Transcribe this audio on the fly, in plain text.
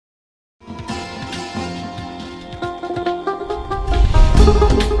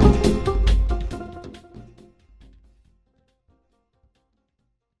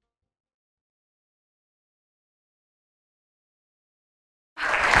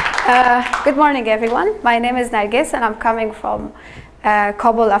Good morning, everyone. My name is Nargis, and I'm coming from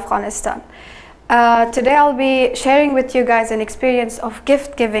Kabul, Afghanistan. Today I'll be sharing with you guys an experience of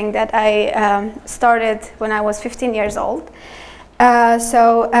gift giving that I started when I was 15 years old.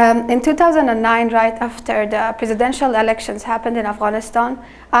 In 2009, right after the presidential elections happened in Afghanistan,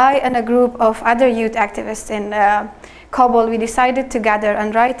 I and a group of other youth activists in Kabul, we decided to gather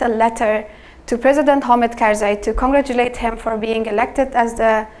and write a letter to President Hamid Karzai to congratulate him for being elected as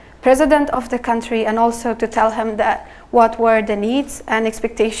the president of the country, and also to tell him that what were the needs and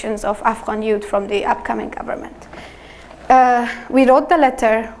expectations of Afghan youth from the upcoming government. We wrote the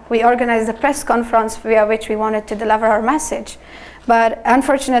letter, we organized a press conference via which we wanted to deliver our message. But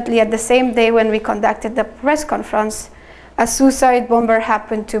unfortunately, at the same day when we conducted the press conference, a suicide bomber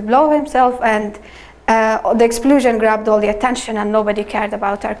happened to blow himself, and the explosion grabbed all the attention, and nobody cared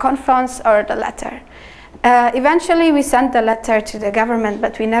about our conference or the letter. Eventually, we sent the letter to the government,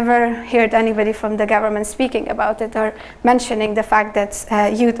 but we never heard anybody from the government speaking about it or mentioning the fact that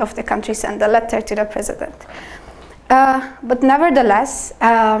youth of the country sent the letter to the president. But nevertheless,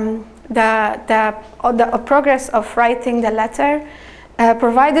 the progress of writing the letter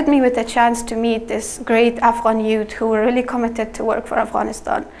provided me with a chance to meet this great Afghan youth who were really committed to work for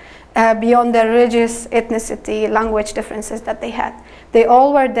Afghanistan beyond the religious, ethnicity, language differences that they had. They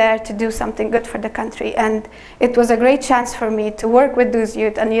all were there to do something good for the country, and it was a great chance for me to work with those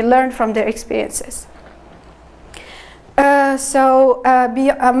youth, and you learn from their experiences.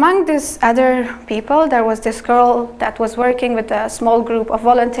 Among these other people, there was this girl that was working with a small group of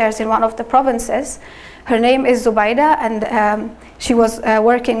volunteers in one of the provinces. Her name is Zubaida, and she was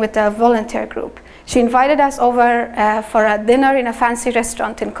working with a volunteer group. She invited us over for a dinner in a fancy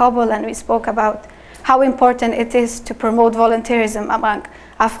restaurant in Kabul, and we spoke about how important it is to promote volunteerism among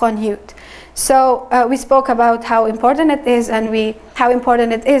Afghan youth. So we spoke about how important it is, and how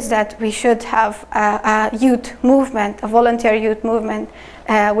important it is that we should have a youth movement, a volunteer youth movement,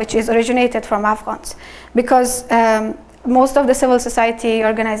 which is originated from Afghans. Because most of the civil society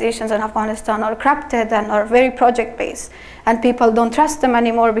organizations in Afghanistan are corrupted and are very project-based, and people don't trust them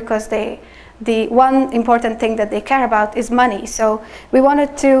anymore because the one important thing that they care about is money. So we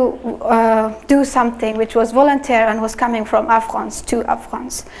wanted to do something which was volunteer and was coming from Afghans to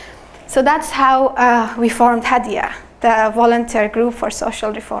Afghans. So that's how we formed Hadiya, the volunteer group for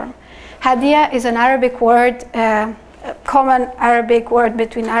social reform. Hadiya is an Arabic word, a common Arabic word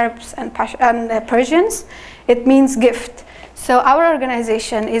between Arabs and Persians. It means gift. So our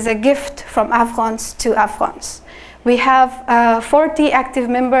organization is a gift from Afghans to Afghans. We have 40 active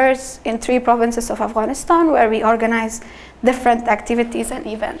members in 3 provinces of Afghanistan, where we organize different activities and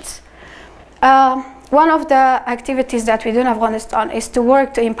events. One of the activities that we do in Afghanistan is to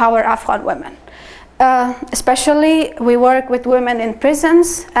work to empower Afghan women. Especially, we work with women in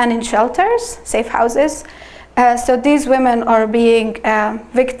prisons and in shelters, safe houses. So these women are being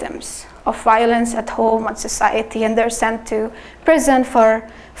victims of violence at home and society, and they're sent to prison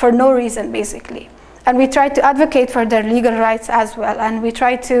for no reason, basically. And we try to advocate for their legal rights as well, and we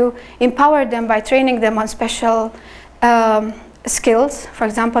try to empower them by training them on special skills. For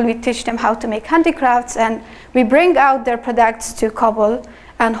example, we teach them how to make handicrafts, and we bring out their products to Kabul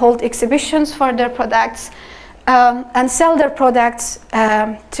and hold exhibitions for their products, and sell their products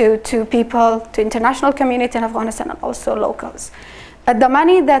to people, to international community in Afghanistan, and also locals. The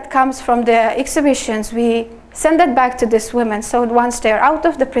money that comes from the exhibitions, we send it back to these women, so once they're out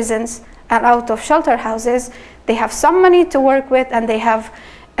of the prisons and out of shelter houses, they have some money to work with, and they have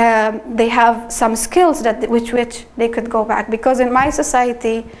some skills that which they could go back. Because in my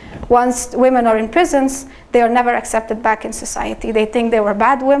society, once women are in prisons, they are never accepted back in society. They think they were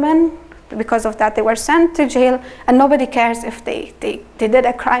bad women. Because of that, they were sent to jail, and nobody cares if they did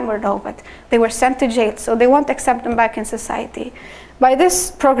a crime or no, but they were sent to jail, so they won't accept them back in society. By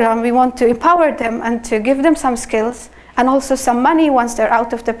this program, we want to empower them and to give them some skills, and also some money. Once they're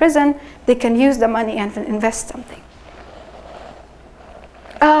out of the prison, they can use the money and invest something.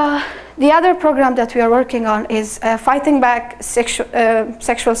 The other program that we are working on is fighting back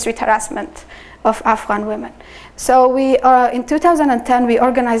sexual street harassment of Afghan women. So in 2010, we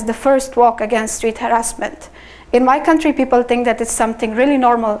organized the first walk against street harassment. In my country, people think that it's something really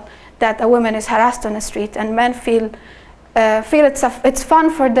normal that a woman is harassed on the street, and men feel it's fun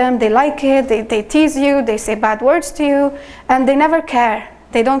for them, they like it, they tease you, they say bad words to you, and they never care.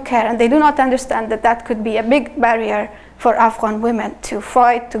 They don't care, and they do not understand that that could be a big barrier for Afghan women to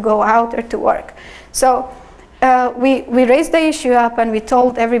fight, to go out, or to work. So we raised the issue up and we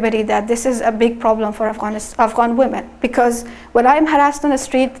told everybody that this is a big problem for Afghan women, because when I'm harassed on the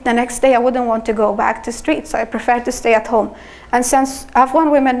street, the next day I wouldn't want to go back to the street, so I prefer to stay at home. And since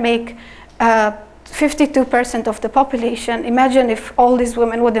Afghan women make 52% of the population, imagine if all these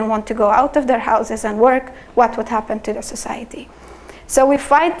women wouldn't want to go out of their houses and work, what would happen to the society? So we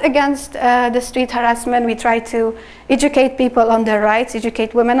fight against the street harassment. We try to educate people on their rights,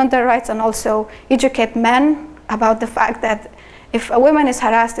 educate women on their rights, and also educate men about the fact that if a woman is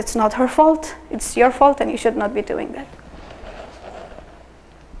harassed, it's not her fault, it's your fault, and you should not be doing that.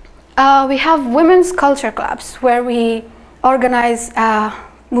 We have women's culture clubs where we organize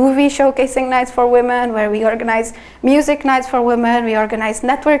movie showcasing nights for women, where we organize music nights for women, we organize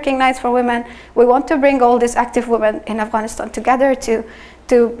networking nights for women. We want to bring all these active women in Afghanistan together to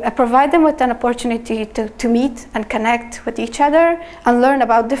provide them with an opportunity to meet and connect with each other and learn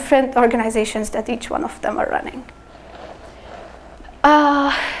about different organizations that each one of them are running.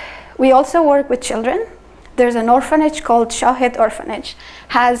 We also work with children. There's an orphanage called Shahid Orphanage.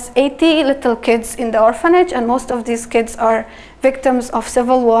 Has 80 little kids in the orphanage, and most of these kids are victims of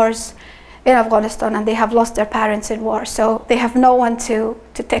civil wars in Afghanistan, and they have lost their parents in war, so they have no one to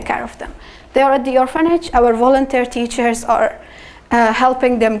take care of them. They are at the orphanage. Our volunteer teachers are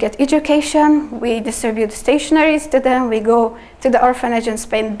helping them get education. We distribute stationaries to them. We go to the orphanage and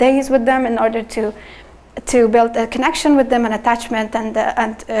spend days with them in order to build a connection with them, an attachment,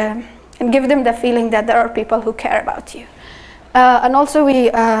 and give them the feeling that there are people who care about you. And also we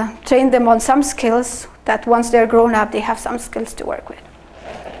train them on some skills that once they're grown up, they have some skills to work with.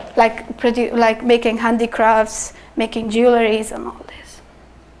 Like making handicrafts, making jewelries and all this.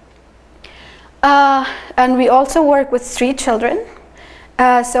 And we also work with street children.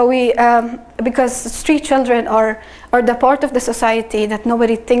 Because street children are the part of the society that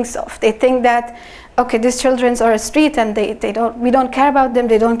nobody thinks of. They think that, okay, these children are a street and we don't care about them,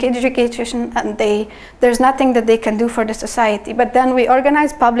 they don't get education, and there's nothing that they can do for the society. But then we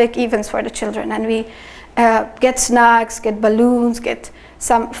organize public events for the children, and we get snacks, get balloons, get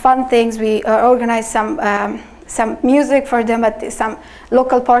some fun things. We organize some music for them at some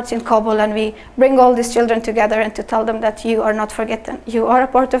local parks in Kabul, and we bring all these children together and to tell them that you are not forgotten. You are a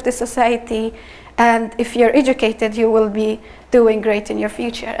part of the society, and if you're educated, you will be doing great in your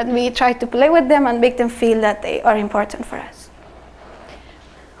future. And we try to play with them and make them feel that they are important for us.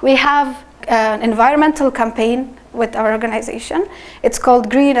 We have an environmental campaign with our organization. It's called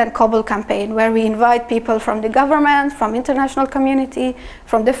Green and Kabul Campaign, where we invite people from the government, from international community,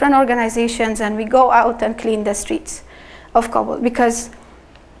 from different organizations, and we go out and clean the streets of Kabul, because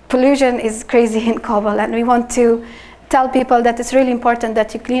pollution is crazy in Kabul, and we want to tell people that it's really important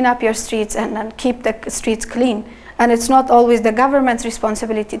that you clean up your streets and keep the streets clean. And it's not always the government's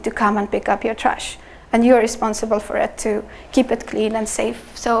responsibility to come and pick up your trash, and you're responsible for it to keep it clean and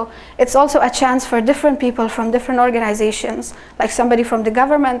safe. So it's also a chance for different people from different organizations, like somebody from the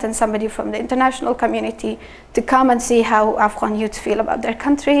government and somebody from the international community, to come and see how Afghan youth feel about their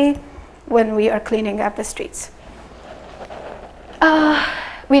country when we are cleaning up the streets.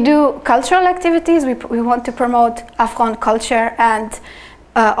 We do cultural activities. We want to promote Afghan culture and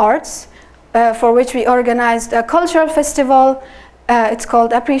arts, for which we organized a cultural festival. It's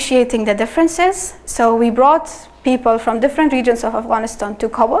called Appreciating the Differences. So we brought people from different regions of Afghanistan to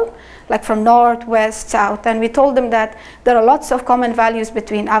Kabul, like from north, west, south, and we told them that there are lots of common values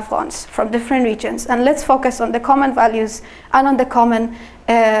between Afghans from different regions, and let's focus on the common values and on the common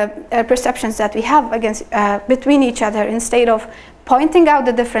perceptions that we have against, between each other, instead of pointing out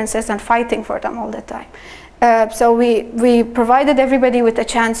the differences and fighting for them all the time. So we provided everybody with a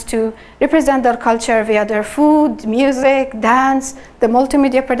chance to represent their culture via their food, music, dance, the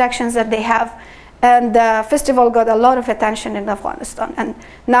multimedia productions that they have. And the festival got a lot of attention in Afghanistan. And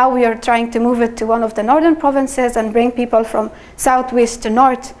now we are trying to move it to one of the northern provinces and bring people from southwest to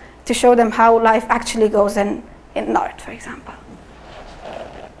north to show them how life actually goes in north, for example.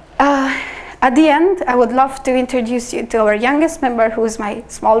 At the end, I would love to introduce you to our youngest member, who is my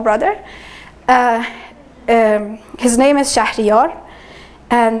small brother. His name is Shahriyar,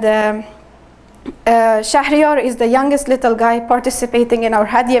 and Shahriyar is the youngest little guy participating in our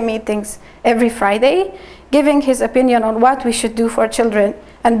Hadiya meetings every Friday, giving his opinion on what we should do for children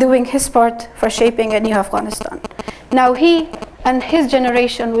and doing his part for shaping a new Afghanistan. Now he and his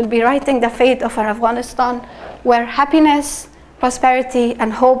generation will be writing the fate of an Afghanistan where happiness, prosperity,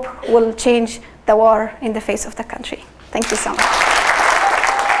 and hope will change the war in the face of the country. Thank you so much.